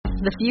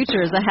The future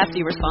is a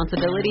hefty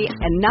responsibility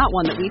and not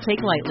one that we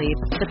take lightly.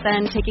 But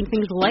then taking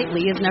things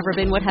lightly has never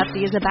been what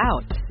Hefty is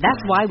about.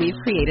 That's why we've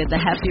created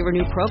the Hefty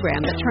Renew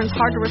program that turns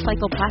hard to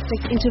recycle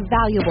plastics into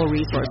valuable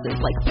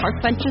resources like park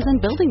benches and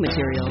building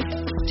materials.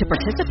 To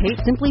participate,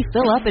 simply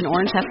fill up an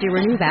orange Hefty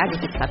Renew bag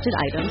with accepted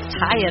items,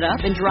 tie it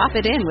up, and drop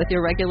it in with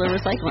your regular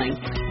recycling.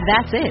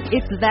 That's it.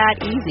 It's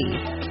that easy.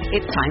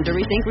 It's time to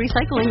rethink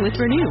recycling with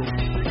Renew.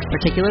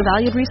 Particular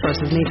valued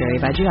resources may vary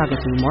by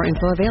geography. More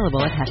info available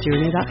at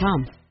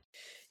heftyrenew.com.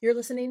 You're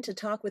listening to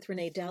Talk with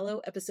Renee Dallow,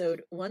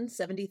 episode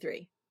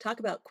 173. Talk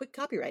about quick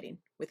copywriting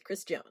with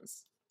Chris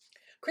Jones.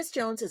 Chris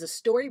Jones is a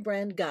story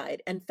brand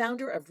guide and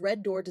founder of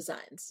Red Door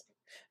Designs.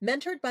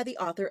 Mentored by the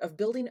author of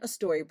Building a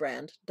Story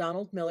Brand,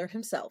 Donald Miller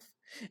himself,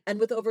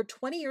 and with over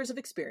 20 years of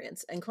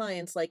experience and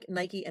clients like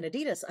Nike and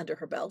Adidas under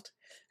her belt,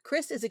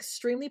 Chris is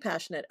extremely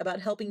passionate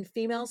about helping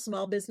female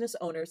small business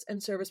owners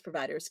and service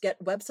providers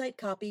get website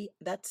copy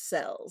that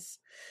sells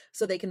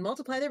so they can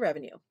multiply their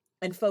revenue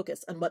and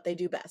focus on what they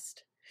do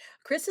best.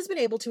 Chris has been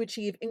able to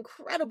achieve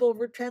incredible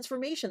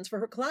transformations for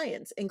her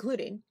clients,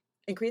 including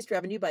increased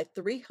revenue by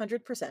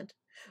 300%,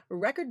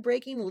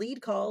 record-breaking lead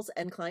calls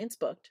and clients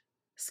booked,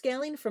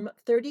 scaling from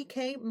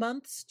 30K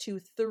months to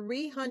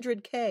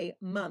 300K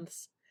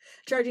months,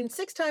 charging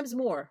 6 times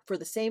more for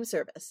the same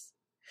service.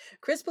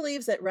 Chris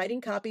believes that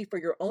writing copy for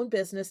your own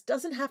business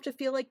doesn't have to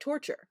feel like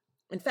torture.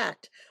 In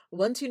fact,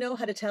 once you know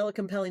how to tell a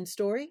compelling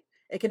story,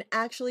 it can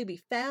actually be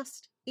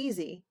fast,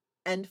 easy,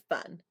 and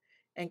fun.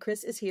 And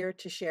Chris is here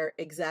to share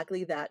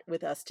exactly that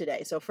with us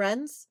today. So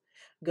friends,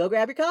 go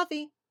grab your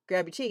coffee,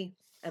 grab your tea,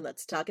 and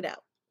let's talk it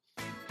out.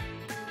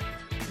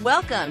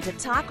 Welcome to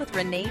Talk with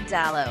Renee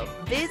Dallow,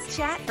 biz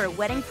chat for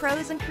wedding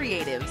pros and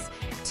creatives.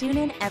 Tune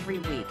in every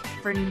week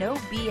for no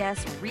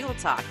BS real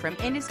talk from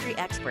industry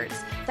experts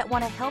that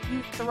want to help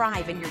you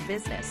thrive in your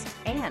business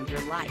and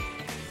your life.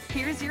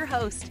 Here's your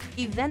host,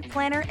 event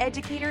planner,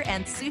 educator,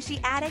 and sushi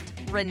addict,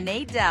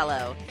 Renee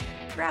Dallow.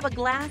 Grab a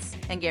glass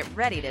and get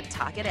ready to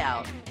talk it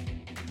out.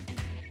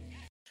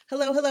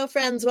 Hello,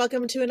 friends.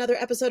 Welcome to another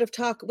episode of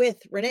Talk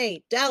with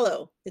Renee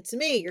Dallow. It's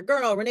me, your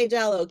girl, Renee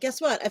Dallow.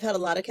 Guess what? I've had a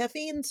lot of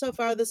caffeine so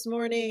far this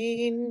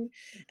morning.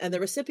 And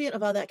the recipient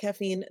of all that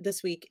caffeine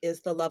this week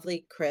is the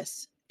lovely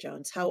Chris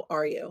Jones. How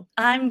are you?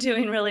 I'm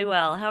doing really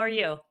well. How are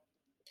you?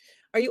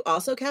 Are you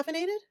also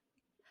caffeinated?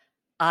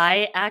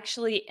 I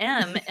actually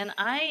am. And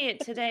I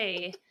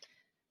today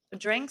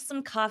drank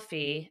some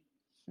coffee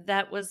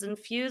that was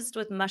infused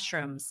with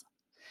mushrooms.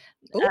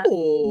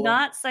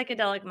 Not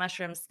psychedelic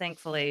mushrooms,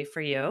 thankfully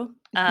for you.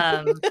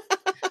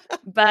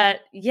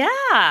 But yeah,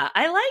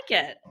 I like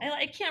it.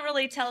 I can't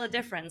really tell the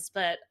difference,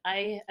 but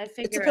I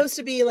figure it's supposed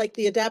to be like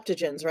the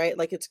adaptogens, right?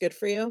 Like it's good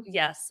for you?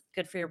 Yes,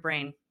 good for your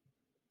brain.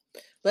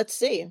 Let's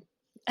see.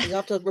 You'll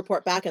have to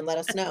report back and let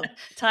us know.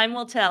 Time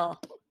will tell.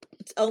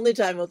 It's only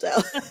time will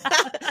tell.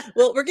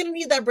 Well, we're going to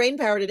need that brain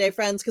power today,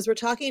 friends, because we're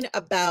talking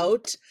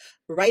about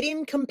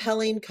writing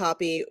compelling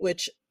copy,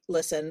 which,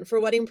 listen, for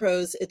wedding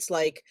pros, it's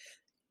like,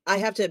 I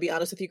have to be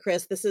honest with you,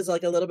 Chris, this is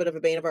like a little bit of a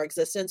bane of our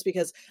existence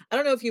because I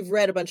don't know if you've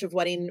read a bunch of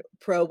wedding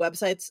pro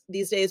websites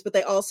these days, but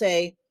they all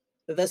say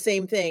the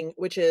same thing,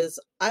 which is,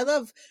 I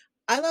love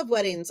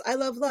weddings. I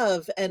love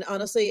love. And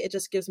honestly, it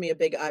just gives me a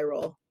big eye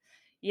roll.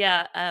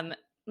 Yeah.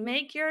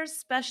 Make your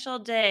special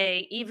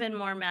day even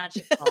more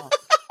magical.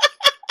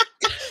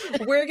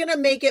 We're going to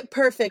make it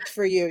perfect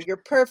for you. Your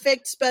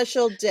perfect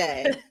special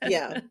day.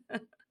 Yeah.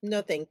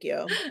 No, thank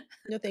you.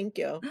 No, thank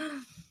you.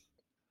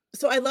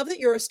 So I love that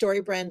you're a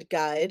story brand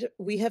guide.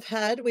 We have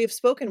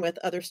spoken with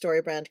other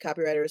story brand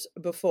copywriters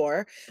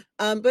before.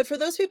 But for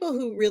those people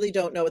who really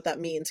don't know what that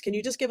means, can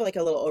you just give like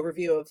a little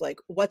overview of like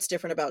what's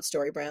different about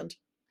story brand?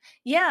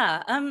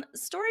 Yeah.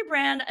 Story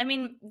brand, I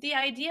mean, the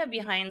idea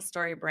behind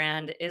story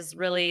brand is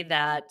really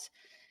that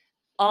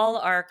all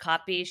our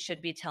copy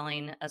should be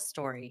telling a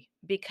story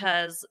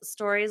because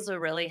stories are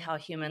really how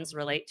humans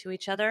relate to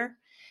each other.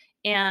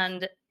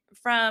 And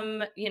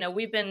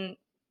we've been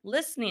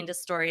listening to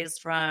stories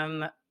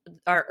from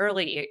our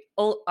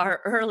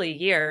early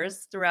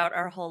years throughout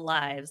our whole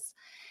lives.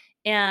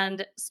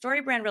 And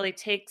StoryBrand really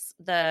takes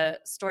the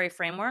story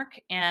framework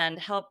and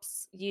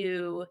helps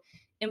you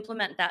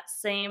implement that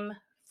same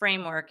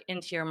framework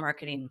into your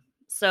marketing.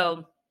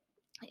 So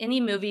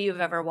any movie you've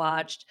ever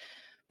watched,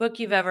 book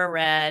you've ever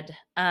read,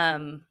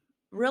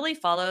 really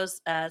follows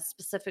a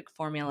specific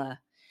formula.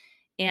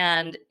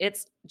 And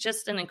it's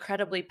just an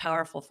incredibly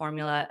powerful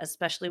formula,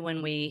 especially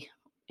when we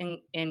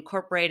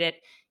incorporate it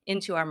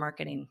into our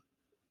marketing.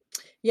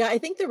 Yeah, I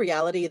think the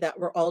reality that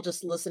we're all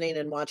just listening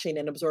and watching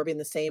and absorbing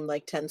the same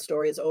like 10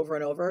 stories over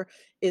and over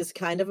is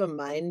kind of a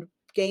mind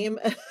game.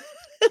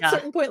 At a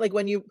certain point, like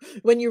when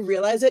you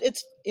realize it,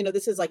 it's,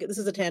 this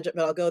is a tangent,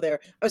 but I'll go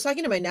there. I was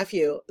talking to my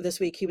nephew this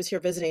week. He was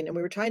here visiting and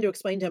we were trying to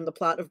explain to him the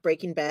plot of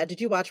Breaking Bad.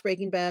 Did you watch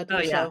Breaking Bad? Oh,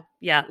 yeah. Show?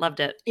 Yeah. Loved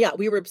it. Yeah.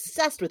 We were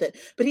obsessed with it,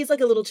 but he's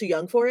like a little too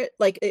young for it.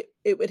 Like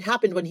it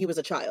happened when he was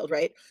a child.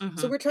 Right. Mm-hmm.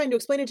 So we're trying to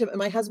explain it to him. And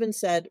my husband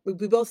said, we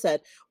both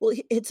said, well,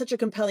 it's such a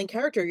compelling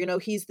character.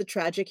 He's the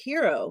tragic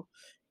hero.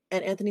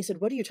 And Anthony said,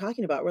 "What are you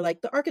talking about?" We're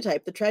like, "The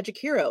archetype, the tragic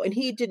hero." And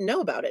he didn't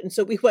know about it. And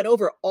so we went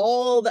over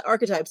all the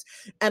archetypes.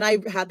 And I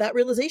had that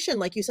realization,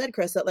 like you said,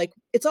 Chris, that like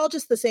it's all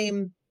just the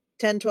same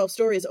 10, 12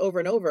 stories over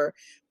and over.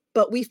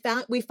 But we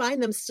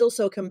find them still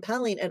so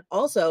compelling and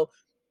also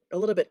a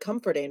little bit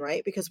comforting,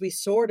 right? Because we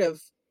sort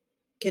of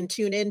can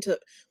tune into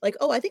like,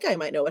 oh, I think I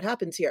might know what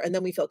happens here. And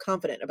then we feel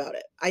confident about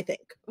it, I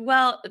think.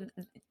 Well,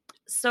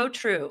 so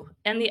true.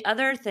 And the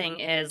other thing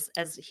is,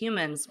 as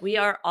humans, we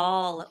are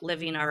all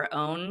living our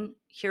own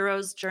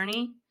hero's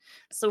journey.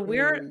 So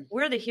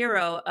we're the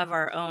hero of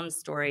our own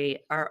story,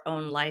 our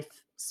own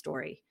life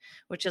story,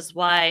 which is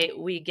why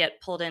we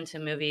get pulled into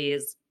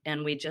movies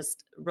and we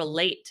just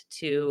relate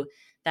to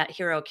that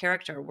hero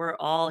character. We're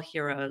all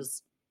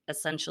heroes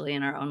essentially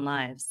in our own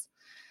lives.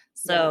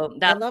 So I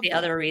that's love the that.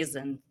 other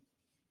reason.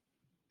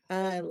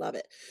 I love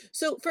it.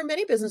 So for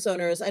many business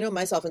owners, I know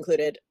myself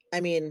included, I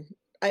mean,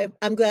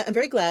 I'm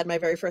very glad my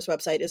very first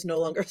website is no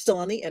longer still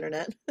on the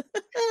internet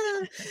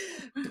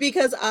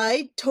because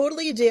I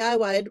totally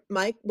DIY'd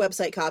my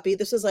website copy.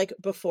 This was like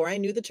before I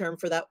knew the term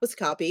for that was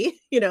copy.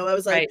 I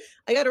was like, Right.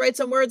 I got to write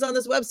some words on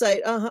this website.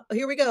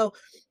 Here we go.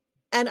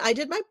 And I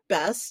did my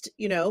best,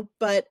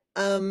 but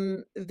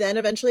then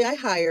eventually I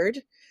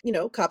hired,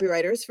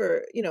 copywriters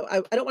for,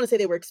 I don't want to say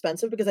they were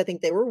expensive because I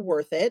think they were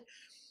worth it.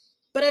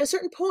 But at a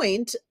certain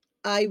point,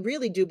 I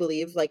really do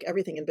believe, like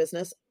everything in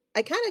business,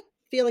 I kind of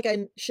feel like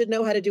I should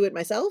know how to do it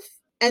myself.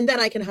 And then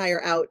I can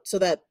hire out so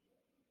that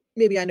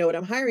maybe I know what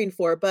I'm hiring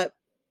for. But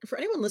for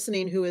anyone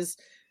listening who is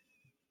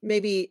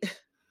maybe,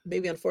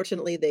 maybe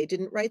unfortunately they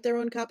didn't write their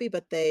own copy,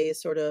 but they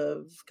sort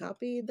of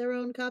copied their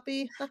own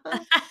copy.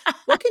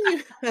 What can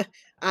you,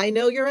 I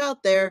know you're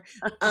out there.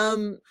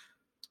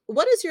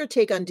 What is your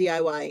take on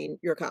DIYing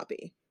your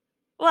copy?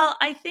 Well,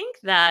 I think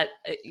that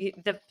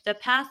the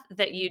path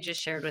that you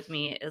just shared with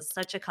me is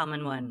such a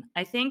common one.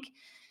 I think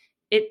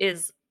it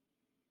is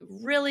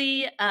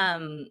really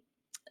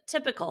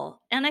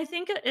typical, and I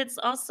think it's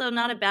also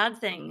not a bad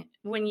thing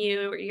when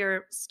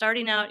you're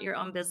starting out your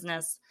own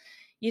business.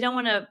 You don't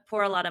want to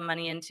pour a lot of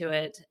money into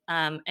it,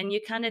 and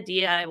you kind of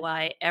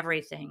DIY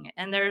everything.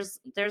 And there's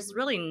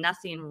really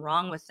nothing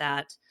wrong with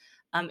that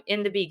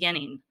in the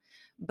beginning.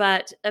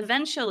 But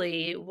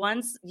eventually,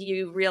 once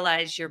you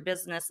realize your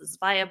business is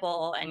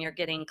viable and you're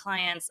getting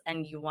clients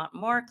and you want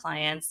more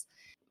clients,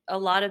 a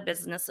lot of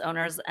business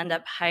owners end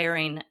up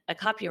hiring a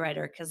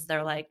copywriter because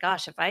they're like,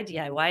 gosh, if I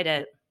DIY'd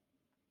it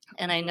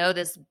and I know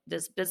this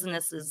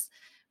business is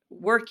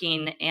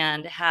working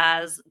and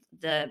has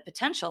the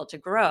potential to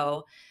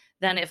grow,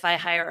 then if I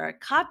hire a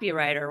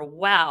copywriter,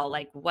 wow,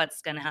 like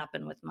what's going to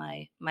happen with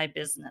my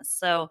business?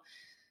 So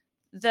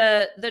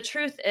the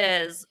truth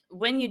is,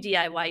 when you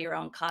DIY your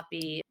own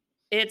copy,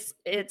 it's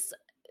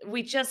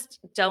we just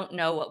don't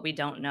know what we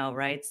don't know,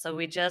 right? So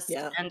we just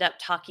Yeah. end up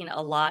talking a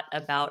lot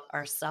about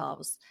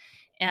ourselves.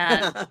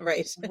 And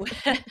Right.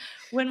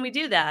 when we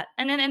do that,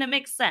 and it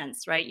makes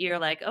sense, right? You're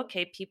like,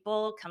 okay,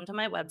 people come to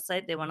my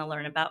website, they want to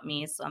learn about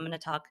me, so I'm going to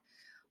talk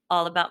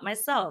all about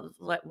myself.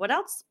 What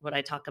else would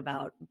I talk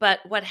about?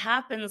 But what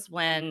happens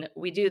when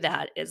we do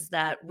that is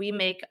that we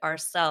make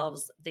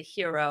ourselves the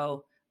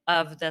hero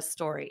of the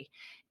story.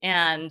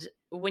 And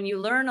when you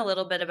learn a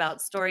little bit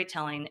about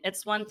storytelling,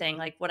 it's one thing,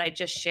 like what I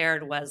just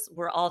shared was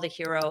we're all the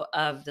hero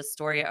of the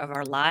story of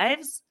our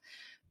lives.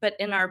 But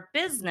in our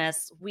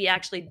business, we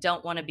actually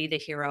don't want to be the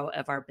hero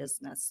of our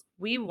business.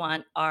 We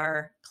want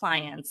our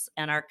clients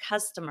and our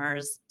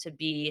customers to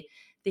be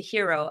the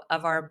hero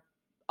of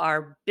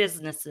our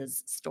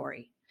business's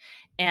story.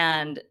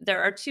 And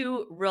there are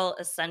two real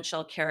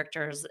essential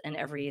characters in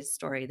every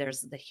story.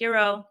 There's the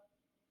hero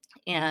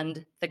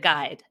and the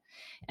guide.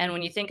 And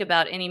when you think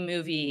about any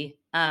movie,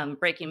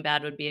 Breaking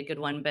Bad would be a good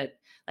one. But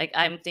like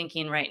I'm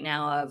thinking right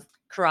now of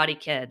Karate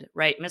Kid,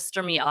 right?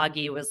 Mr.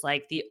 Miyagi was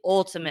like the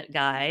ultimate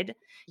guide.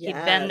 He'd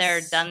been there,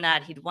 Yes. done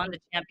that. He'd won the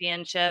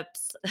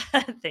championships.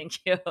 Thank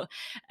you.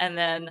 And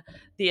then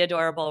the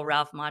adorable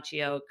Ralph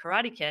Macchio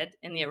Karate Kid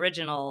in the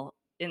original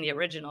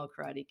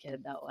Karate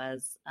Kid that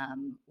was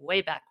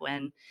way back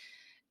when.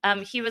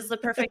 He was the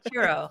perfect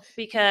hero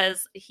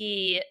because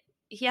he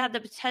had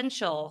the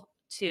potential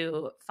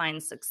to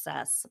find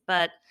success,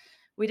 but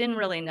we didn't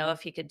really know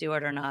if he could do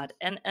it or not.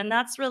 And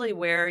that's really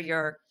where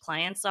your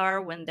clients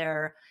are when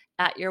they're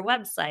at your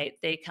website.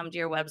 They come to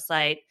your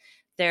website,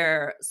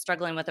 they're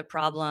struggling with a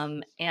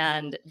problem,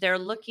 and they're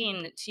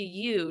looking to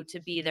you to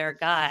be their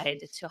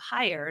guide to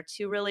hire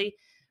to really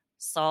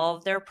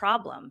solve their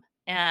problem.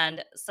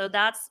 And so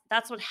that's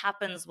what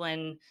happens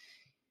when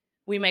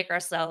we make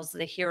ourselves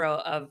the hero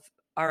of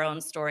our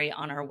own story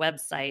on our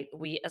website.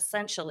 We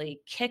essentially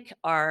kick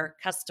our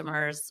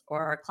customers or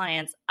our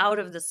clients out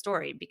of the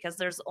story because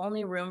there's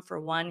only room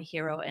for one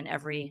hero in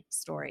every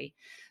story.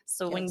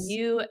 So when Yes.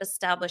 you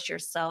establish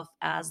yourself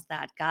as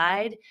that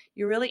guide,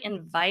 you really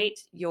invite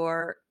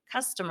your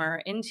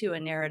customer into a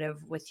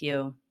narrative with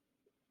you,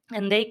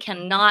 and they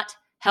cannot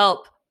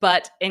help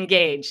but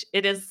engage.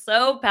 It is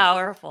so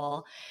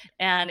powerful,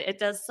 and it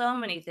does so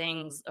many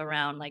things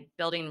around like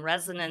building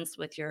resonance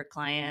with your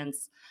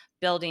clients,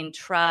 building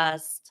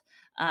trust,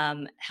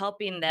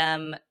 helping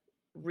them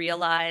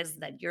realize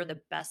that you're the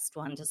best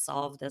one to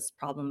solve this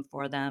problem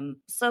for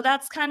them. So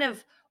that's kind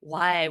of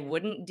why I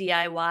wouldn't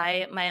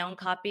DIY my own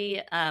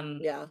copy.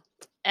 Yeah.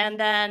 And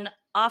then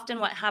often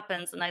what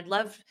happens, and I'd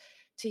love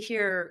to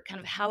hear kind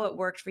of how it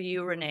worked for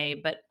you, Renee,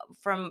 but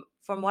from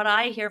what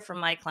I hear from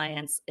my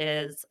clients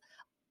is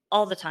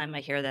all the time I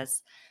hear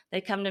this.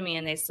 They come to me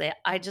and they say,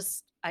 I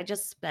just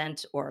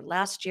spent, or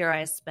last year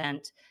I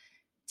spent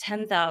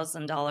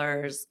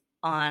 $10,000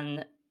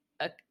 on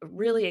a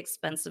really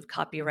expensive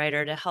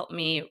copywriter to help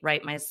me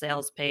write my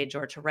sales page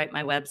or to write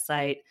my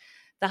website.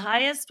 The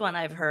highest one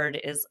I've heard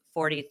is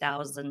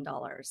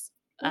 $40,000.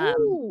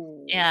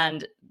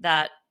 And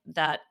that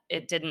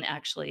it didn't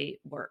actually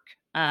work.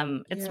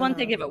 It's one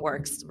thing Yeah. if it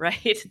works, right?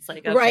 It's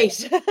like, okay,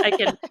 Right. I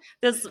can,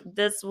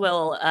 this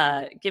will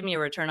give me a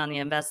return on the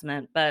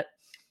investment. But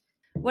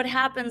what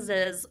happens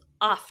is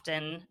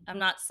often, I'm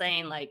not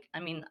saying like, I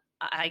mean,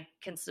 I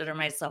consider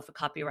myself a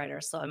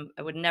copywriter, so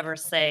I would never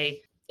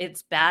say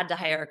it's bad to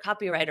hire a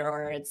copywriter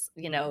or it's,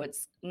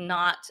 it's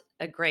not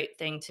a great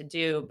thing to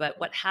do. But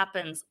what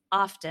happens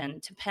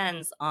often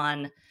depends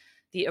on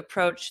the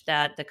approach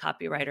that the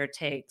copywriter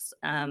takes.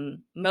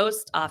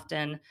 Most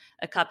often,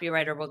 a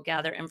copywriter will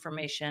gather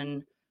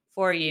information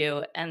for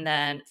you and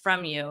then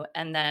from you,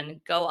 and then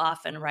go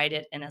off and write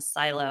it in a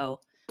silo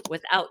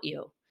without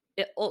you.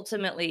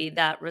 Ultimately,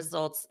 that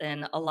results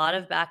in a lot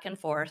of back and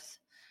forth.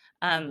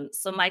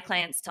 So my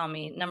clients tell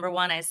me, number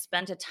one, I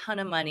spent a ton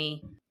of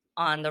money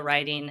on the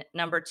writing.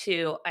 Number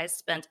two, I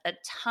spent a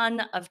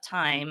ton of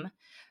time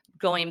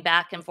going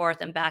back and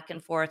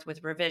forth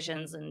with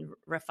revisions and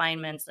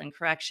refinements and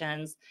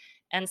corrections.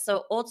 And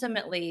so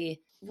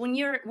ultimately, when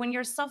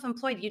you're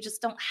self-employed, you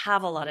just don't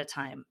have a lot of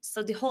time.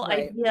 So the whole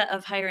Right. idea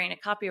of hiring a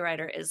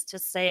copywriter is to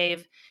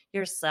save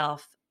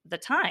yourself the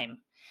time.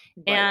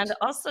 Right. And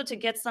also to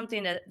get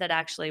something that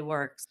actually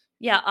works.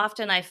 Yeah,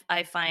 often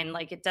I find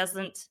like it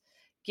doesn't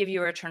give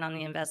you a return on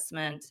the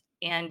investment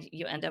and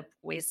you end up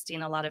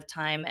wasting a lot of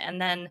time.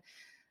 And then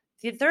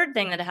the third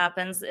thing that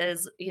happens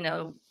is,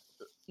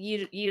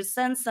 you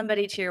send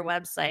somebody to your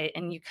website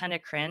and you kind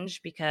of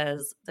cringe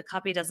because the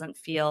copy doesn't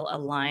feel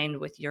aligned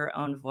with your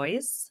own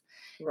voice.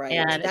 Right.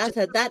 And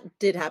That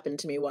did happen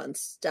to me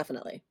once,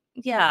 definitely.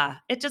 yeah,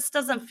 it just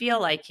doesn't feel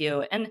like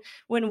you. And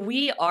when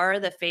we are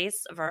the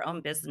face of our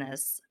own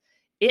business,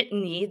 it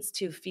needs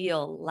to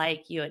feel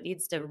like you. It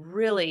needs to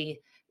really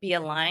be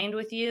aligned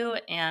with you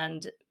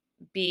and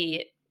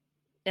be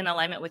in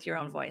alignment with your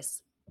own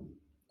voice.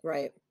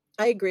 Right.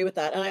 I agree with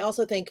that. And I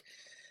also think,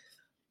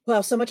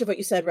 wow, so much of what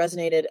you said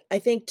resonated. I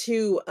think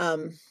too,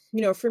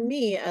 for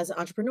me as an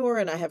entrepreneur,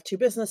 and I have two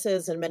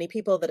businesses and many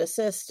people that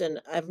assist,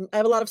 and I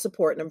have a lot of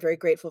support, and I'm very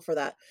grateful for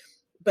that.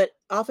 But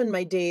often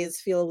my days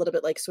feel a little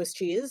bit like Swiss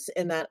cheese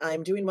in that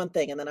I'm doing one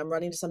thing and then I'm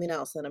running to something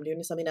else, and then I'm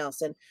doing something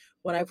else. And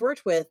when I've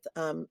worked with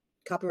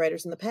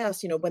copywriters in the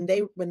past,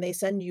 when they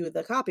send you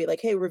the copy, like,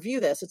 hey,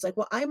 review this, it's like,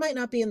 well, I might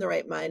not be in the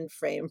right mind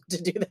frame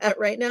to do that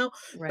right now,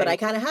 but I Right.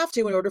 kind of have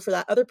to in order for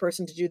that other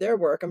person to do their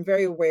work. I'm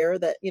very aware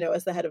that,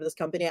 as the head of this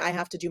company, I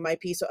have to do my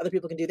piece so other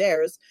people can do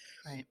theirs.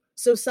 Right.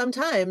 So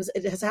sometimes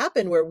it has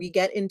happened where we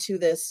get into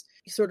this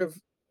sort of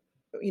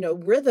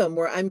rhythm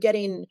where I'm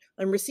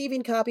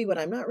receiving copy when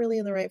I'm not really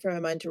in the right frame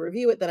of mind to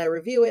review it. Then I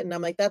review it and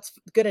I'm like, that's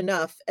good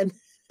enough. And,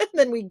 and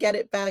then we get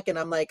it back and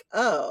I'm like,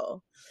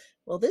 oh,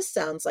 well, this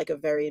sounds like a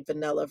very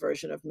vanilla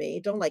version of me.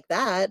 Don't like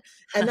that.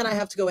 And then I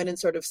have to go in and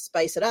sort of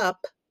spice it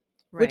up,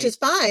 which Right. is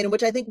fine,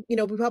 which I think, we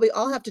probably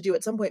all have to do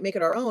at some point, make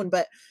it our own.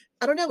 But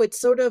I don't know, it's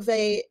sort of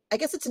I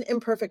guess it's an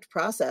imperfect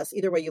process,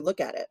 either way you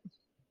look at it.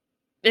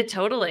 It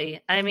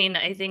totally. I mean,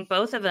 I think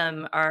both of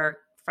them are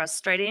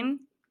frustrating,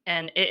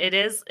 and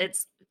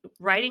it's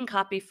writing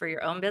copy for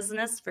your own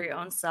business, for your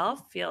own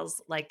self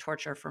feels like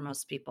torture for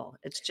most people.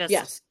 It's just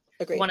Yes,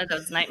 agreed. one of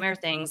those nightmare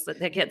things that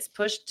gets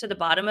pushed to the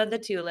bottom of the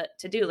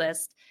to-do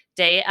list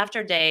day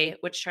after day,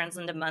 which turns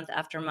into month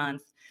after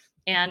month.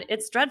 And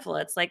it's dreadful.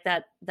 It's like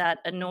that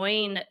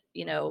annoying,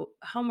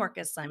 homework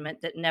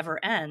assignment that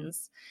never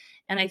ends.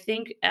 And I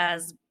think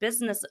as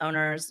business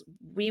owners,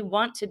 we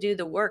want to do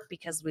the work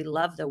because we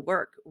love the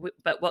work.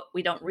 But what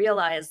we don't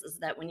realize is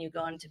that when you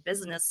go into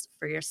business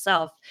for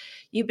yourself,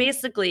 you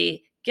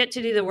basically get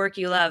to do the work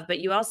you love, but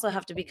you also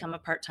have to become a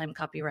part-time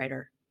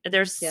copywriter.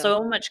 There's Yeah.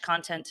 so much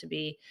content to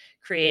be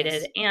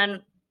created, Yes.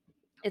 and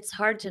it's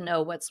hard to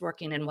know what's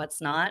working and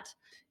what's not.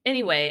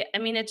 Anyway, I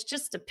mean, it's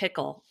just a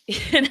pickle.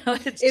 It's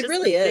It just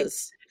really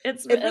is.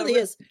 it's It really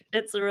is.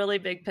 it's a really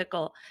big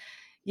pickle.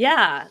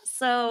 Yeah.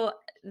 So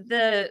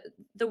the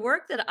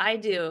work that I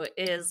do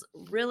is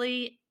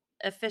really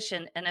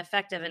efficient and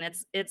effective, and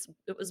it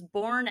was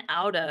born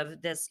out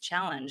of this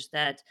challenge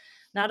that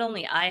not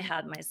only I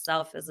had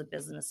myself as a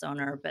business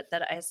owner, but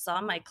that I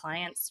saw my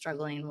clients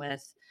struggling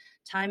with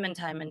time and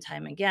time and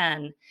time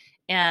again.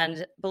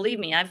 And believe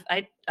me,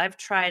 I've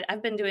tried.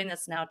 I've been doing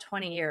this now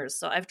 20 years,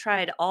 so I've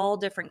tried all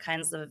different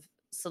kinds of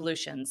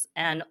solutions,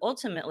 and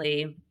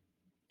ultimately,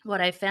 what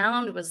I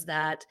found was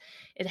that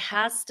it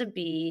has to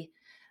be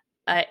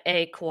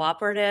a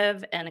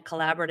cooperative and a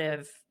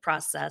collaborative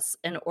process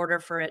in order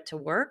for it to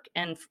work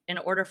and in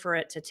order for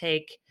it to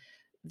take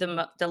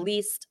the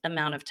least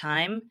amount of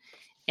time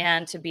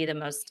and to be the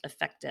most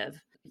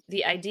effective.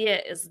 The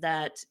idea is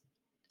that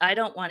I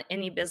don't want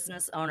any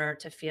business owner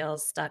to feel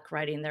stuck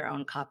writing their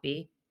own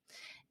copy.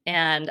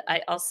 And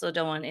I also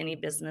don't want any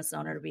business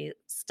owner to be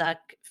stuck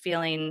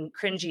feeling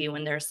cringy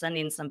when they're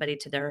sending somebody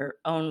to their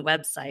own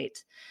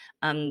website,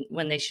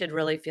 when they should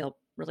really feel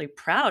really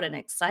proud and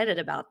excited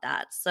about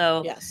that.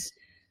 So Yes.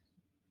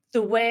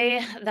 the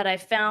way that I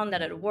found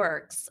that it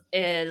works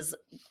is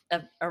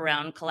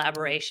around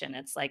collaboration.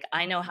 It's like,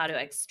 I know how to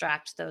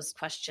extract those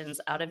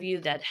questions out of you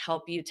that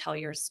help you tell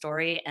your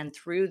story. And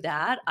through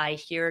that, I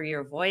hear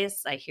your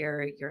voice, I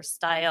hear your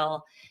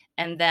style,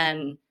 and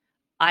then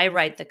I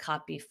write the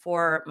copy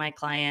for my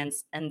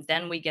clients. And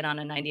then we get on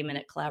a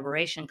 90-minute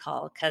collaboration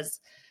call.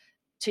 Because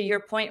to your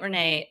point,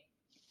 Renee,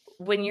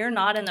 when you're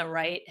not in the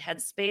right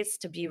headspace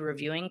to be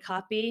reviewing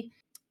copy,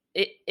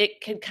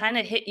 it could kind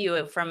of hit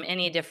you from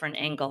any different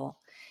angle.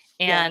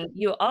 And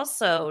you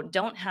also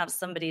don't have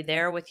somebody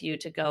there with you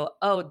to go,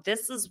 oh,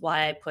 this is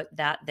why I put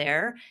that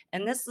there.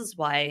 And this is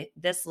why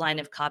this line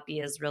of copy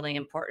is really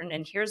important.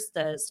 And here's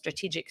the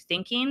strategic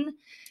thinking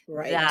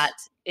that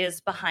is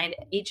behind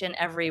each and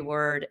every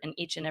word and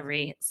each and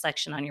every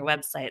section on your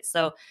website.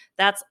 So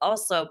that's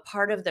also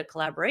part of the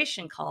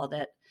collaboration call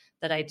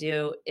that I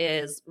do,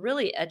 is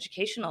really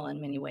educational in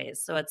many ways.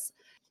 So it's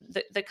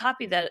the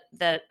copy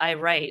that I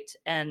write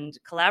and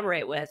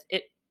collaborate with,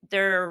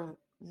 they're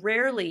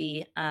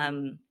rarely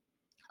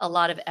a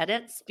lot of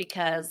edits,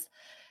 because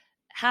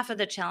half of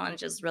the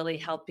challenge is really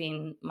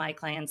helping my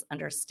clients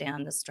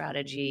understand the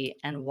strategy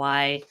and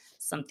why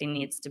something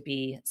needs to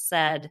be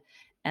said.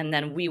 And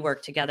then we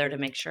work together to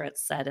make sure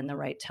it's said in the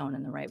right tone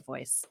and the right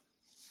voice.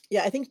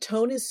 Yeah, I think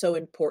tone is so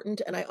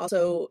important. And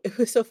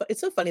it's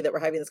so funny that we're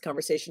having this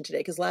conversation today,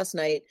 because last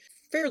night,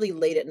 fairly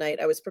late at night,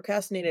 I was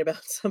procrastinating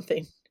about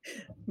something.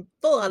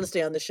 Full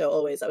honesty on the show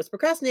always. I was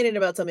procrastinating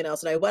about something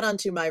else, and I went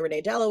onto my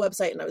Renee Dallo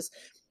website, and I was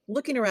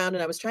looking around,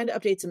 and I was trying to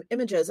update some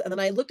images, and then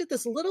I looked at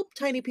this little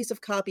tiny piece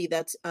of copy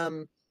that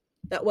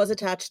was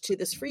attached to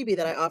this freebie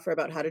that I offer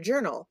about how to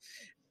journal.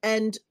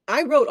 And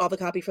I wrote all the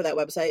copy for that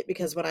website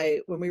because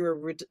when we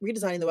were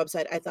redesigning the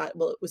website, I thought,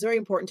 well, it was very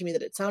important to me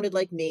that it sounded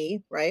like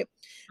me, right?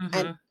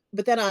 Mm-hmm.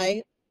 But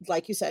then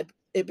like you said,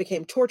 it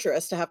became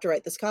torturous to have to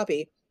write this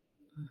copy,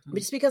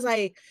 just because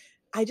I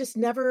just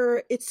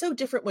never. It's so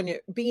different when you're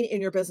being in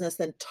your business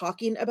than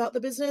talking about the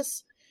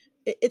business.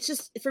 It's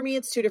just, for me,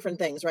 it's two different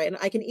things, right? And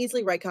I can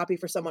easily write copy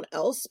for someone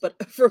else, but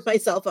for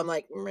myself, I'm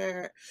like,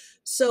 meh.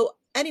 So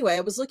anyway,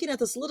 I was looking at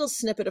this little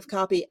snippet of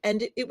copy,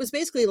 and it was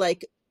basically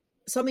like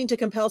something to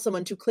compel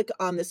someone to click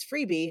on this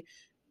freebie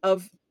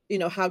of,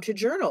 how to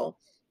journal.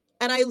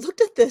 And I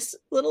looked at this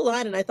little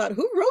line and I thought,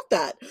 who wrote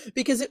that?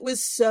 Because it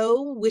was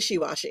so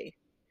wishy-washy.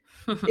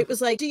 It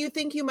was like, do you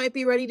think you might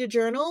be ready to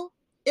journal?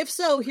 If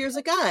so, here's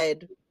a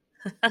guide.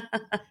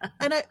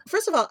 And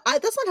first of all,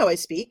 that's not how I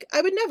speak.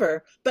 I would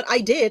never, but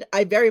I did.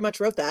 I very much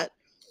wrote that.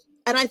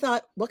 And I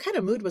thought, what kind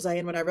of mood was I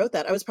in when I wrote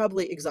that? I was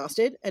probably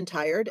exhausted and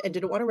tired and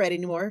didn't want to write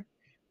anymore,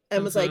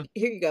 and was like,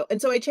 here you go.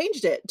 And so I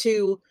changed it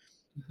to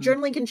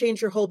journaling can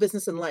change your whole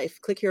business and life.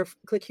 Click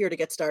here to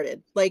get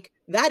started. Like,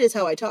 that is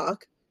how I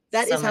talk.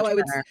 That is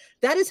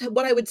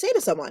what I would say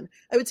to someone.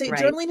 I would say,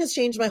 journaling has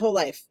changed my whole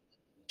life.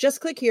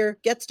 Just click here,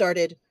 get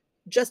started.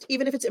 Just,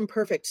 even if it's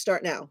imperfect,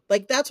 start now.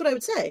 Like, that's what I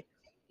would say.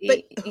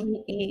 But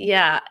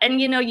yeah. And,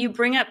 you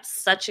bring up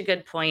such a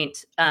good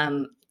point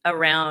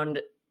around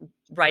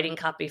writing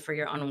copy for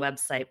your own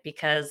website,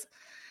 because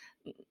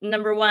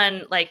number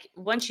one, like,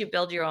 once you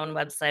build your own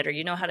website,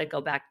 or how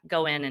to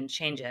go in and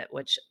change it,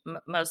 which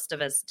most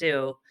of us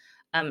do,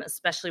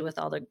 especially with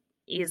all the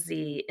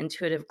easy,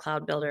 intuitive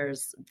cloud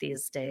builders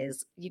these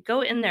days, you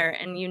go in there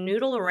and you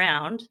noodle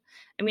around.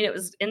 I mean,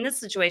 in this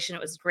situation,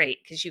 it was great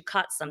because you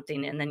caught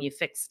something and then you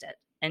fixed it.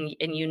 And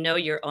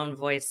your own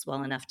voice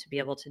well enough to be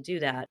able to do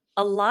that.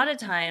 A lot of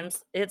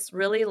times it's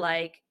really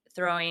like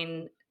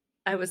throwing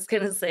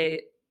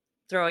spaghetti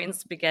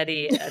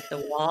at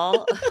the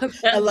wall.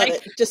 I love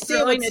it. Just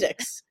throwing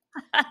sticks.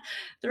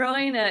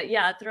 Throwing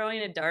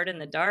a dart in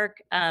the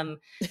dark.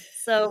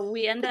 So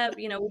we end up,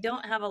 we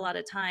don't have a lot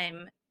of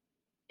time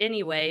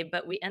anyway,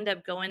 but we end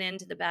up going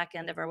into the back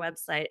end of our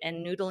website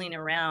and noodling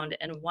around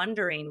and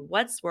wondering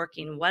what's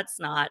working, what's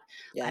not.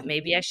 Yeah.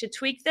 Maybe I should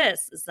tweak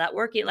this. Is that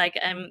working? Like,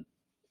 I'm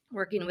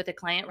working with a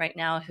client right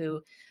now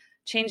who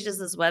changes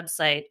his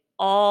website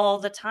all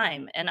the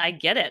time. And I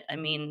get it. I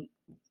mean,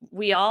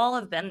 we all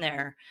have been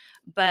there,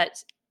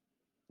 but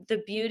the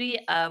beauty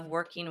of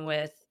working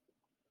with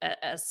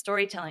a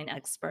storytelling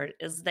expert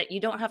is that you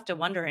don't have to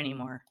wonder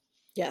anymore.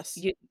 Yes.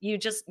 You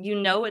just,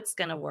 it's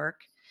going to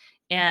work,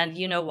 and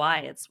why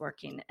it's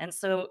working. And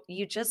so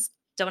you just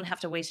don't have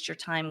to waste your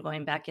time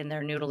going back in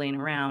there noodling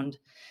around,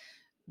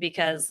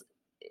 because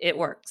it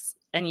works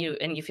and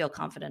you feel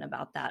confident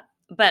about that.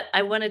 But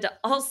I wanted to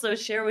also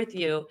share with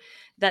you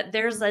that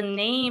there's a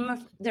name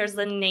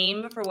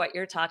for what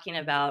you're talking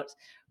about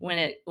when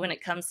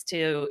it comes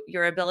to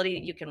your ability.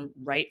 You can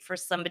write for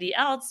somebody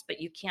else, but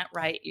you can't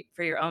write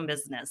for your own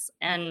business.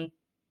 And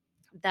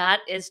that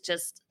is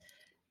just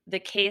the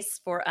case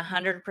for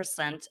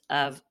 100%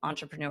 of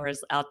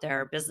entrepreneurs out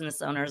there,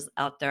 business owners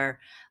out there.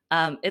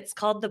 It's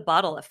called the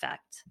bottle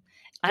effect.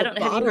 I The don't,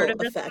 have you heard bottle of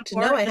this effect.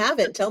 No, before? I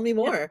haven't. Tell me It's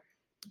more.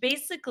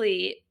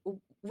 basically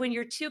when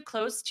you're too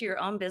close to your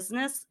own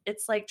business,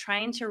 it's like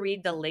trying to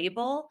read the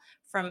label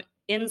from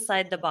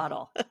inside the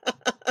bottle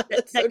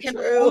That's so that can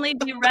true. only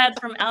be read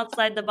from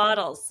outside the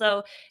bottle.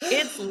 So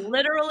it's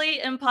literally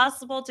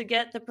impossible to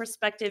get the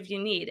perspective you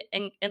need,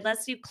 and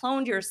unless you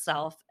cloned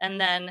yourself and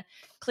then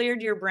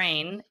cleared your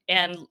brain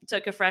and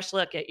took a fresh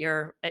look at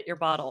your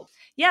bottle.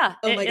 Yeah,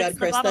 Oh my it's God, the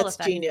Chris, bottle that's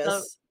effect. So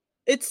genius.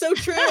 It's so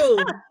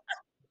true.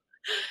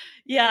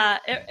 yeah,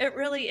 it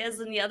really is.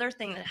 And the other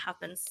thing that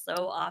happens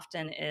so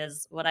often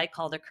is what I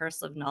call the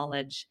curse of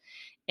knowledge.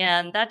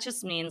 And that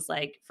just means,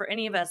 like, for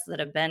any of us that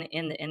have been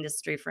in the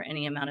industry for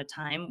any amount of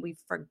time, we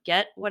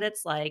forget what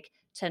it's like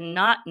to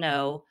not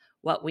know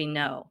what we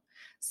know.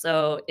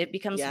 So it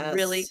becomes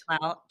really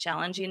Yes.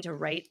 challenging to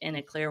write in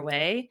a clear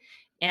way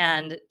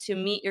and to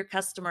meet your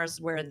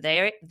customers where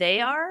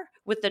they are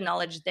with the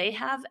knowledge they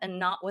have and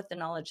not with the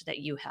knowledge that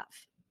you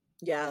have.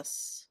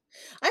 Yes.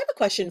 I have a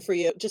question for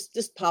you.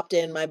 Just popped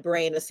in my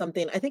brain as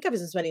something. I think I've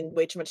been spending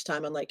way too much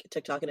time on like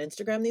TikTok and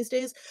Instagram these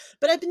days,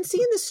 but I've been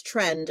seeing this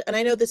trend, and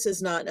I know this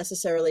is not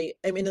necessarily,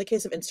 I mean, in the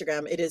case of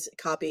Instagram, it is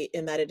copy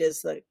in that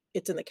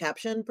it's in the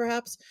caption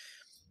perhaps.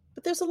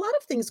 But there's a lot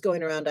of things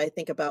going around, I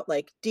think, about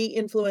like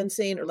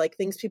de-influencing or like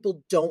things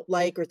people don't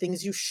like or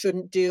things you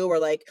shouldn't do or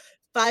like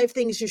 5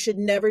 things you should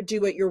never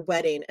do at your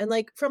wedding. And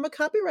like from a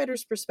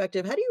copywriter's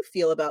perspective, how do you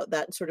feel about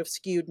that sort of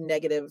skewed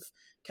negative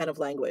kind of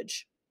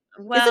language?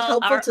 Is it Well,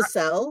 helpful to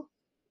sell?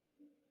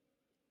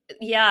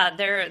 yeah,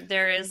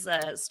 there is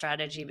a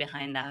strategy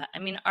behind that. I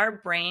mean, our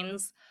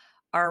brains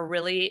are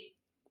really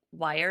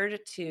wired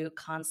to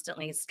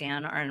constantly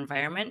scan our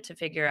environment to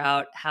figure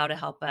out how to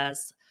help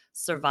us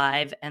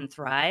survive and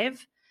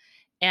thrive.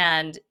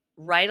 And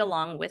right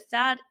along with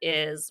that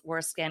is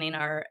we're scanning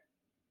our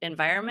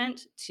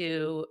environment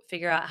to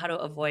figure out how to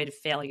avoid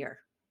failure.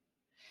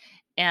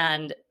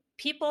 And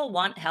people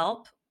want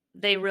help.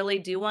 They really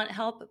do want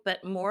help,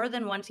 but more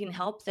than wanting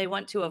help, they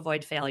want to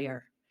avoid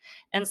failure.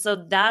 And so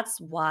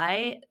that's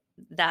why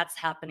that's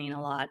happening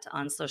a lot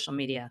on social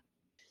media.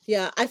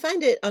 Yeah, I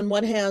find it on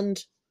one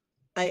hand,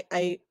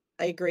 I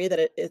agree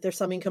that there's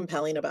something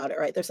compelling about it,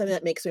 right? There's something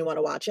that makes me want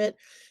to watch it.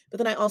 But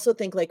then I also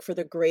think like for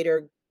the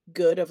greater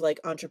good of like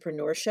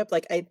entrepreneurship,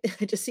 like I,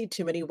 I just see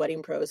too many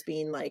wedding pros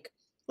being like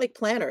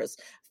planners.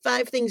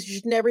 5 things you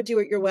should never do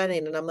at your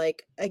wedding. And I'm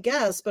like, I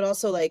guess, but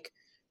also like,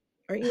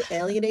 aren't you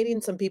alienating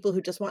some people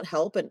who just want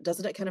help? And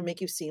doesn't it kind of make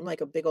you seem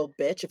like a big old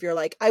bitch if you're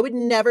like, I would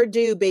never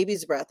do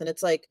baby's breath? And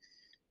it's like,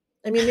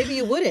 I mean, maybe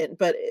you wouldn't,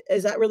 but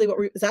is that really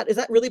is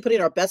that really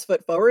putting our best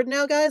foot forward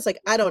now, guys? Like,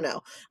 I don't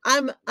know.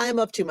 I'm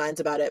of two minds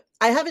about it.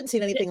 I haven't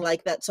seen anything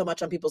like that so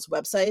much on people's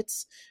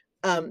websites.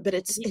 But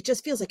it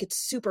just feels like it's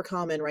super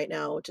common right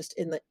now, just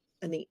in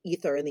the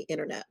ether and the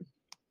internet.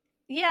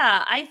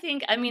 Yeah,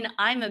 I mean,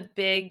 I'm a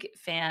big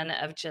fan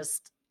of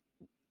just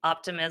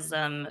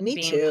optimism, Me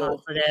being too.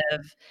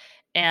 positive,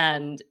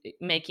 and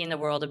making the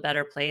world a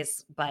better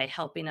place by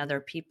helping other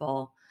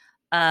people.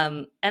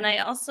 And I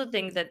also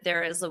think that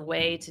there is a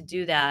way to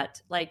do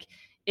that. Like,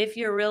 if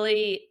you're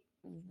really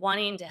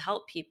wanting to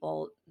help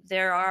people,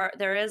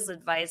 there is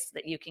advice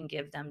that you can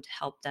give them to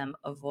help them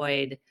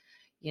avoid,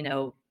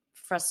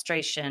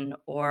 frustration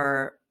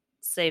or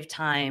save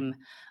time.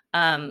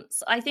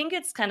 So I think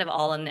it's kind of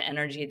all in the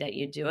energy that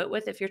you do it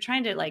with. If you're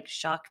trying to like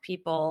shock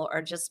people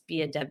or just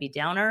be a Debbie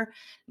Downer,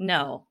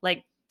 no,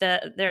 like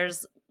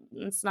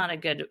it's not a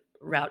good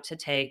route to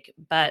take.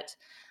 But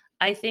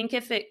I think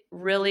if it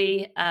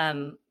really,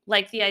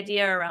 like the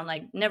idea around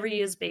like never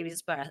use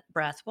baby's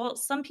breath. Well,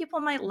 some people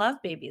might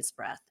love baby's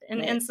breath. And,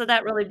 Right. and so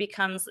that really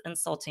becomes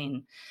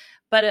insulting.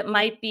 But it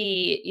might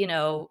be,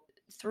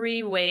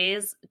 3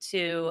 ways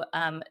to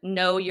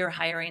know you're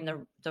hiring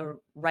the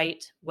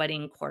right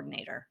wedding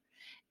coordinator.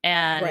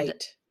 And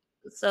Right.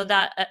 so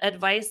that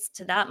advice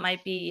to that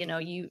might be,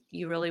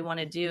 you really want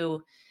to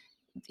do,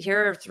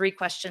 here are 3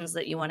 questions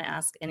that you want to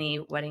ask any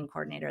wedding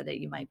coordinator that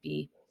you might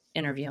be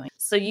interviewing.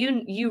 So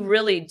you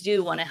really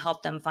do want to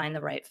help them find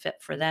the right fit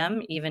for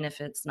them, even if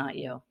it's not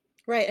you.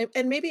 Right.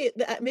 And maybe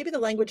the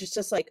language is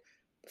just like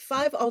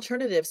 5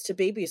 alternatives to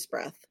baby's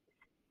breath.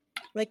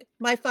 Like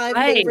my 5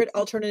 Right. favorite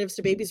alternatives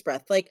to baby's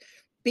breath. Like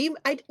you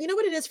know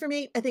what it is for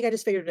me? I think I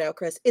just figured it out,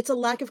 Chris. It's a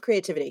lack of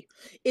creativity.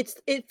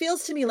 It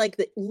feels to me like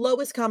the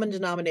lowest common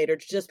denominator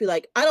to just be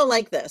like, I don't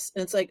like this.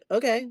 And it's like,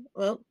 okay,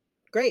 well,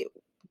 great.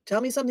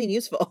 Tell me something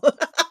useful.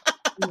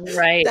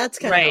 Right. That's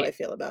kind of how I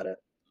feel about it.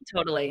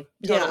 Totally.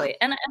 Yeah.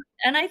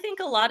 And I think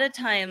a lot of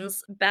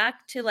times,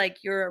 back to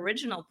like your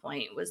original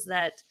point, was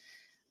that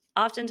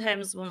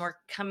oftentimes when we're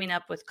coming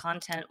up with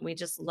content, we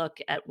just look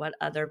at what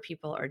other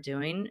people are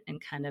doing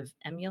and kind of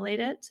emulate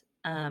it,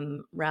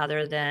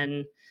 rather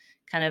than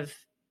kind of,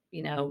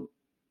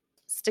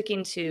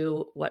 sticking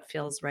to what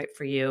feels right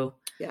for you.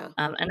 Yeah.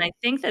 And I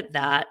think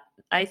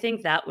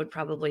that would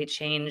probably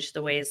change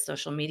the way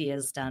social media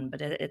is done,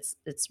 but it's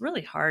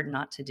really hard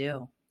not to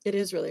do. It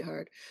is really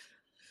hard.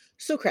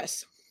 So,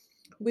 Chris,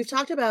 we've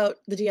talked about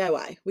the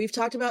DIY. We've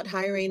talked about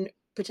hiring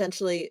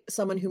potentially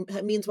someone who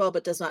means well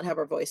but does not have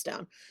our voice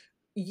down.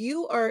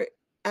 You are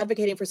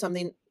advocating for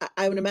something,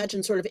 I would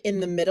imagine, sort of in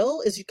the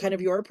middle is kind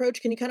of your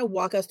approach. Can you kind of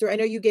walk us through? I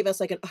know you gave us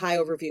like a high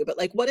overview, but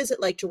like, what is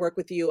it like to work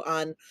with you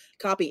on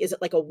copy? Is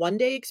it like a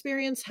one-day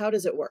experience? How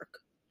does it work?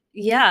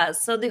 Yeah.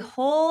 So the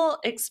whole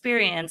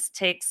experience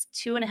takes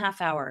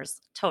 2.5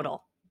 hours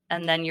total.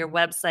 And then your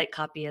website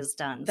copy is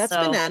done. That's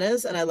So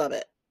bananas, and I love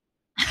it.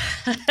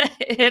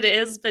 it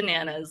is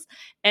bananas.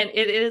 And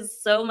it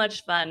is so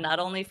much fun, not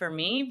only for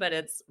me, but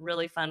it's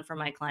really fun for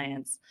my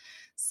clients.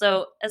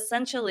 So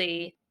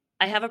essentially,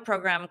 I have a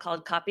program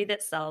called Copy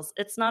That Sells.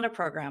 It's not a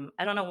program.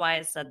 I don't know why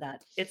I said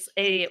that. It's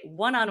a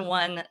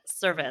one-on-one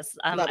service.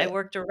 Love I it.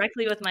 work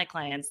directly with my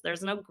clients.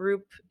 There's no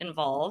group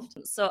involved.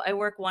 So I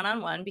work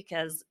one-on-one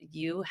because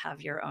you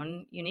have your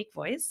own unique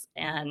voice,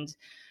 and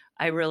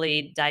I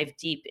really dive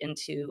deep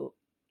into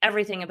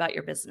everything about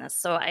your business.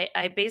 So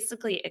I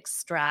basically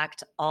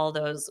extract all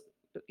those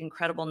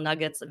incredible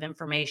nuggets of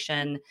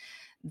information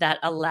that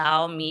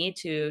allow me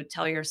to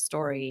tell your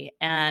story.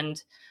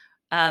 And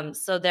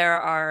so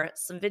there are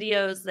some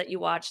videos that you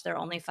watch. They're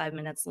only 5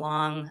 minutes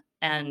long.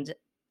 And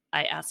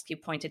I ask you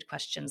pointed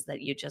questions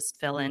that you just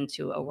fill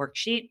into a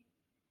worksheet.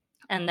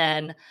 And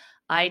then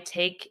I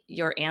take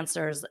your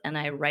answers and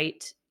I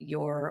write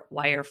your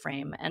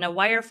wireframe. And a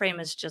wireframe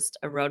is just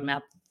a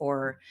roadmap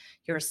for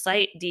your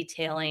site,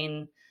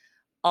 detailing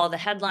all the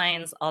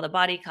headlines, all the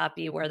body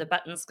copy, where the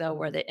buttons go,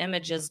 where the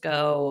images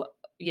go,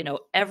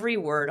 every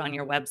word on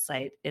your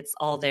website. It's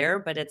all there,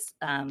 but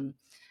I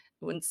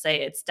wouldn't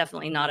say it's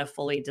definitely not a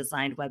fully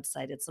designed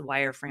website. It's a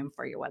wireframe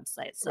for your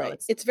website. So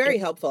Right. It's very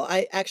helpful.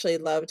 I actually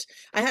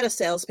I had a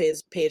sales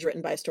page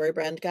written by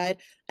StoryBrand Guide.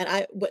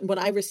 And when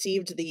I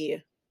received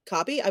the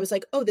copy, I was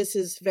like, oh, this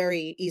is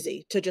very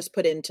easy to just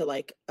put into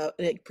like a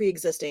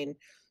pre-existing.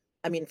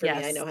 I mean, for me, I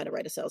Yes. know how to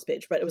write a sales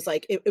page, but it was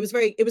like, it was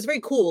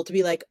very cool to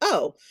be like,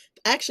 oh,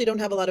 I actually don't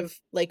have a lot of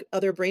like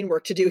other brain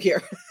work to do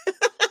here.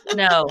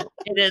 No,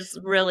 it is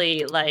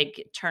really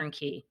like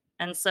turnkey.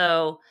 And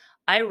so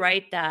I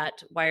write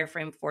that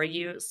wireframe for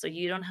you so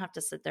you don't have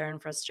to sit there in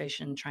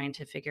frustration trying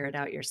to figure it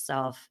out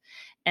yourself.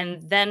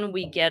 And then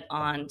we get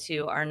on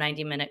to our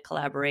 90-minute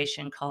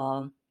collaboration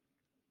call.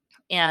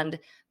 And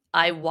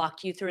I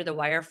walk you through the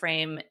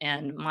wireframe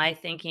and my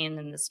thinking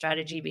and the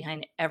strategy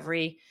behind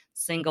every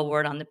single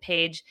word on the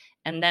page.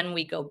 And then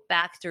we go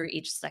back through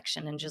each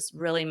section and just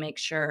really make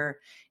sure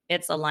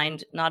it's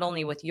aligned not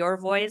only with your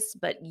voice,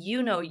 but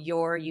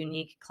your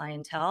unique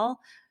clientele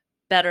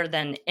better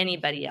than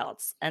anybody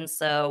else. And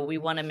so we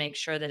want to make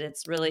sure that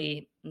it's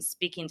really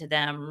speaking to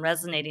them,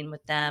 resonating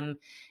with them,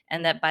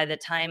 and that by the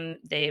time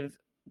they've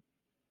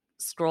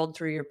scrolled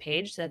through your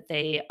page, that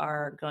they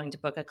are going to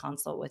book a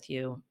consult with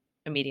you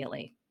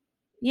immediately.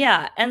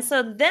 Yeah. And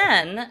so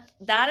then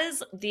that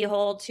is the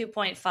whole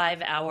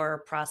 2.5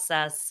 hour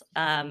process.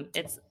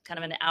 It's kind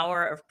of an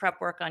hour of prep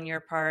work on your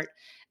part,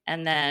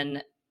 and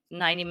then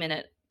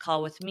 90-minute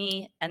call with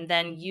me. And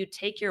then you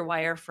take your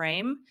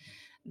wireframe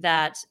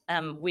that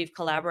we've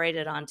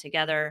collaborated on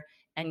together,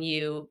 and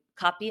you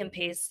copy and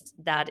paste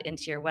that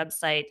into your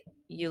website.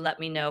 You let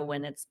me know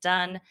when it's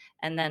done.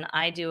 And then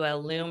I do a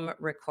Loom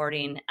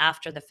recording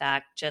after the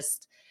fact,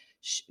 just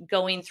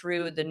going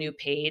through the new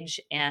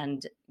page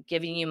and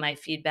giving you my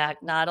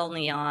feedback, not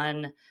only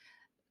on,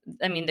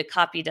 the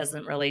copy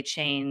doesn't really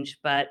change,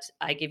 but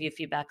I give you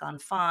feedback on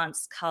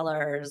fonts,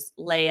 colors,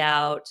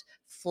 layout,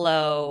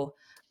 flow.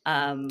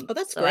 Oh,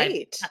 that's So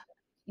great.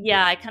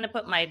 I kind of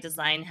put my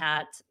design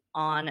hat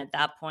on at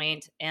that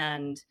point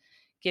and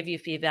give you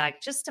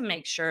feedback just to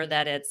make sure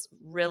that it's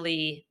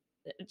really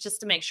just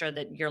to make sure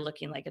that you're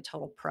looking like a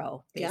total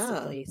pro,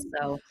 basically.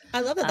 So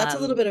I love that. That's a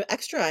little bit of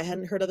extra I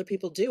hadn't heard other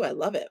people do. I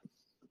love it.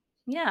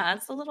 yeah,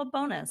 it's a little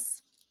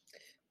bonus.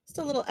 Just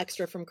a little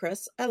extra from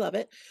Chris. I love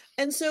it.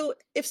 And so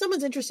if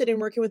someone's interested in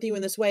working with you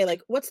in this way,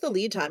 like what's the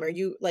lead time? Are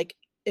you like,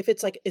 if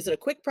it's like, is it a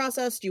quick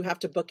process? Do you have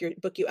to book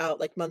you out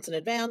like months in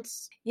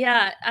advance?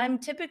 Yeah, I'm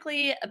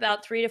typically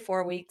about 3 to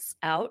 4 weeks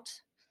out.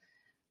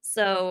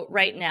 So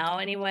right now,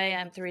 anyway,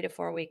 I'm 3 to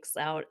 4 weeks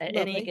out at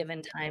any Lovely.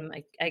 given time.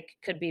 It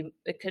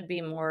could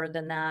be more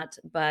than that,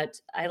 but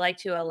I like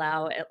to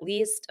allow at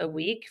least a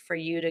week for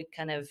you to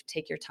kind of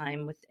take your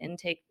time with the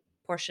intake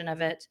portion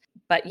of it.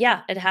 But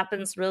yeah, it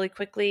happens really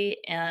quickly,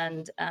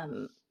 and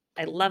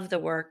I love the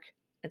work.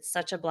 It's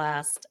such a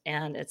blast,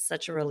 and it's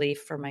such a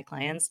relief for my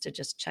clients to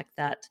just check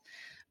that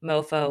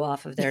mofo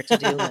off of their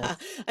to-do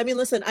list. I mean,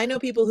 listen, I know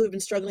people who've been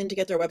struggling to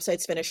get their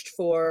websites finished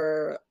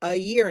for a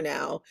year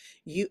now.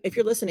 If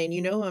you're listening,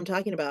 you know who I'm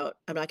talking about.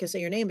 I'm not going to say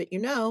your name, but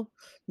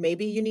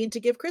maybe you need to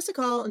give Chris a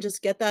call and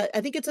just get that.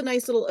 I think it's a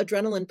nice little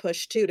adrenaline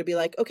push too, to be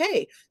like,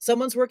 okay,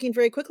 someone's working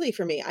very quickly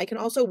for me. I can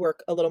also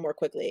work a little more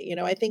quickly.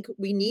 I think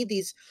we need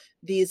these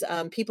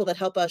people that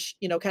help us,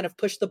 kind of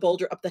push the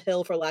boulder up the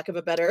hill, for lack of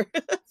a better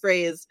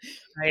phrase.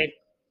 Right.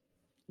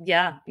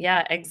 Yeah,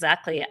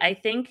 exactly. I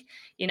think,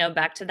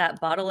 back to that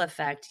bottle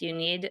effect, you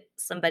need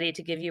somebody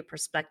to give you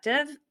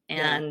perspective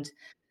Yeah. and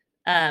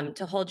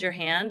to hold your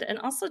hand and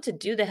also to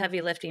do the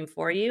heavy lifting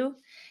for you.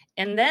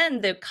 And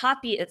then the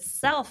copy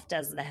itself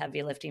does the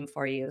heavy lifting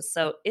for you.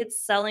 So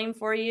it's selling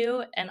for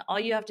you. And all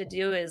you have to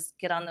do is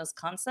get on those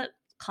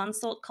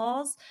consult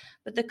calls.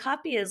 But the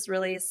copy is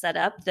really set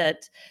up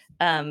that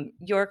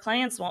your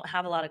clients won't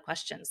have a lot of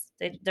questions.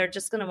 They're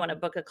just going to want to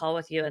book a call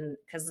with you, and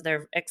because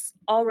they're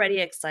already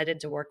excited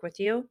to work with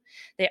you.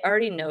 They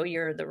already know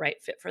you're the right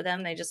fit for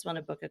them. They just want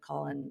to book a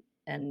call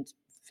and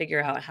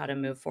figure out how to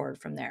move forward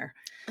from there.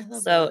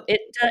 So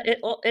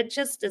it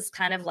just is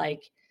kind of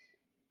like,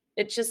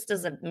 it just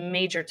is a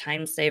major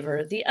time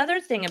saver. The other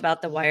thing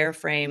about the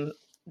wireframe,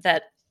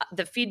 that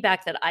the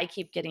feedback that I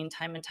keep getting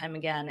time and time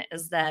again,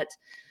 is that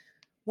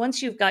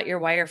once you've got your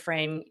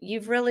wireframe,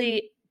 you've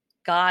really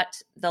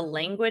got the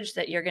language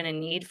that you're going to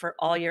need for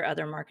all your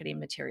other marketing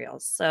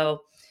materials.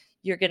 So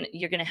you're going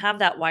to have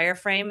that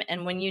wireframe,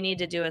 and when you need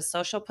to do a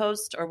social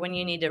post, or when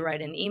you need to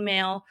write an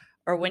email,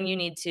 or when you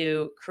need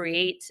to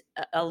create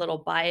a little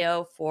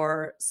bio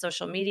for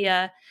social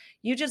media,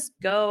 you just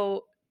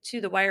go to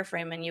the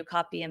wireframe and you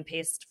copy and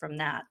paste from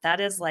that.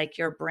 That is like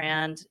your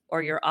brand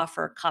or your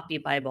offer copy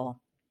Bible.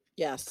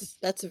 Yes,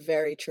 that's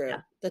very true.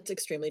 Yeah. That's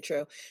extremely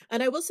true.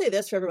 And I will say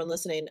this for everyone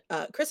listening,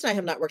 Chris and I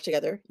have not worked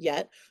together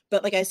yet,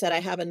 but like I said,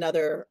 I have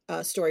another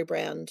story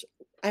brand.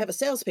 I have a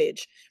sales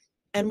page.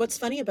 And what's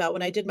funny about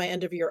when I did my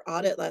end of year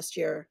audit last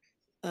year,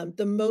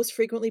 the most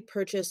frequently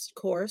purchased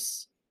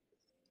course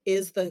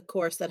is the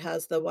course that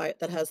has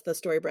the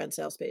story brand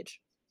sales page.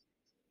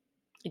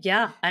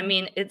 Yeah, I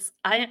mean,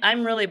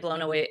 I'm really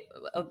blown away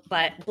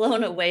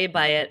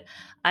by it.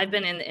 I've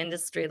been in the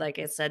industry, like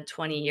I said,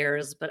 20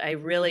 years, but I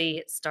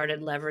really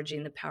started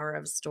leveraging the power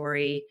of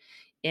story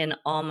in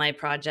all my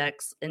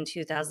projects in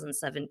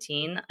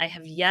 2017. I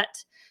have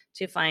yet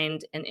to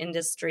find an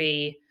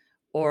industry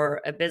or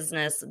a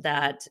business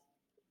that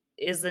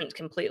isn't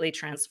completely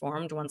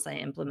transformed once I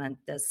implement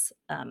this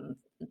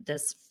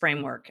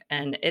framework.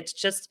 And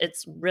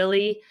it's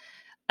really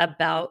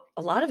about,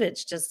 a lot of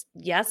it's just,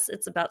 yes,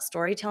 it's about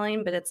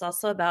storytelling, but it's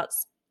also about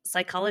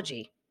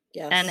psychology.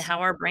 Yes. And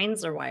how our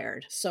brains are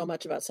wired. So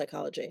much about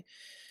psychology.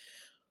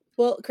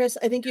 Well, Chris,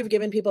 I think you've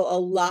given people a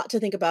lot to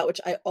think about, which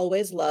I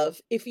always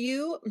love. If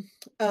you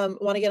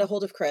want to get a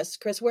hold of Chris,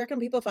 where can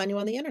people find you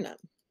on the internet?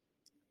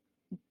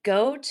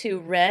 Go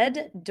to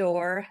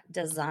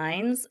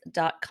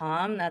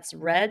reddoordesigns.com. That's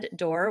Red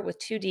Door with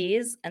 2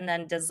 D's and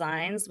then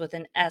designs with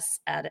an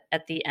S at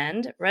the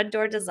end,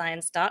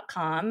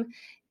 reddoordesigns.com.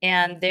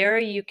 And there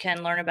you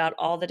can learn about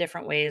all the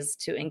different ways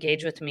to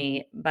engage with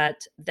me.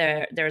 But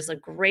there's a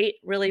great,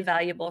 really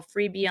valuable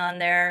freebie on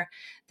there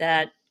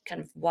that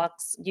kind of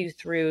walks you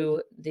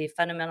through the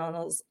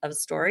fundamentals of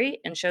story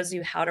and shows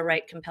you how to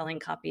write compelling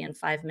copy in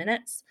 5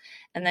 minutes.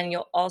 And then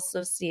you'll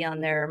also see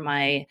on there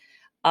my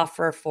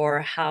offer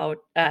for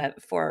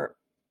for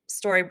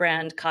story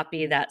brand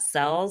copy that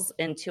sells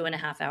in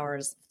 2.5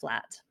 hours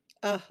flat.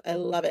 Oh, I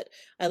love it.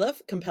 I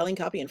love compelling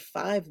copy in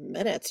 5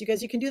 minutes. You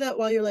guys, you can do that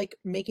while you're like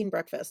making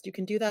breakfast. You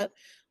can do that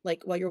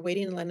like while you're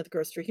waiting in line at the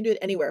grocery. You can do it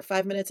anywhere.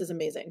 5 minutes is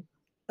amazing.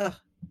 Oh,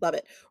 love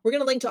it. We're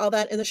going to link to all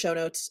that in the show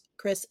notes.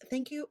 Chris,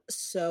 thank you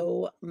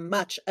so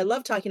much. I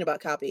love talking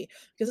about copy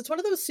because it's one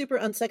of those super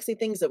unsexy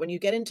things that when you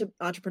get into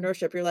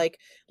entrepreneurship, you're like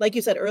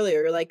you said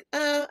earlier, you're like,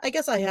 I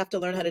guess I have to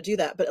learn how to do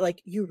that. But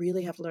like, you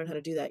really have to learn how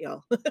to do that,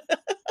 y'all.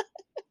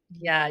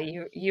 Yeah,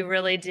 you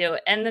really do.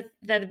 And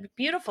the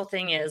beautiful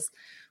thing is,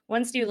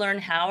 once you learn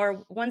how,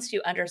 or once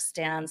you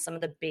understand some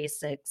of the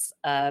basics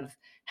of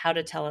how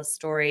to tell a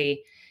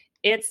story,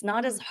 it's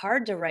not as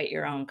hard to write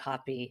your own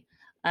copy.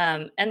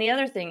 And the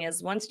other thing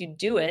is, once you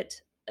do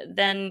it,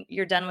 then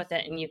you're done with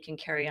it and you can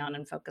carry on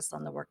and focus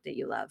on the work that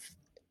you love.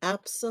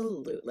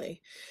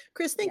 Absolutely.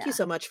 Chris, thank you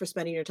so much for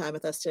spending your time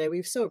with us today.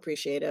 We so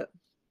appreciate it.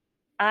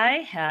 I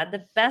had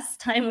the best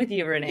time with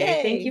you, Renee.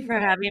 Yay. Thank you for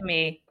having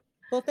me.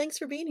 Well, thanks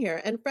for being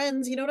here. And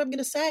friends, you know what I'm going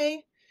to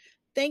say?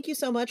 Thank you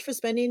so much for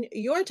spending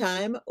your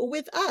time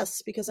with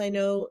us, because I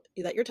know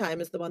that your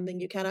time is the one thing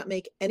you cannot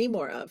make any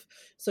more of.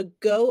 So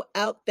go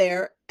out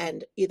there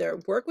and either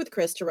work with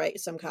Chris to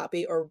write some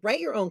copy or write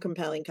your own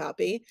compelling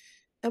copy.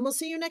 And we'll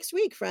see you next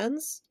week,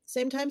 friends.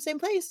 Same time, same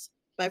place.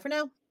 Bye for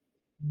now.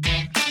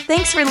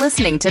 Thanks for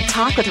listening to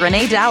Talk with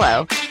Renee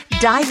Dallow.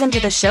 Dive into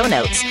the show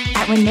notes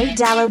at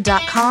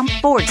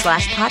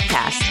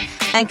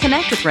reneedallow.com/podcast and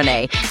connect with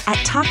Renee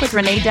at Talk with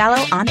Renee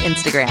Dallow on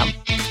Instagram.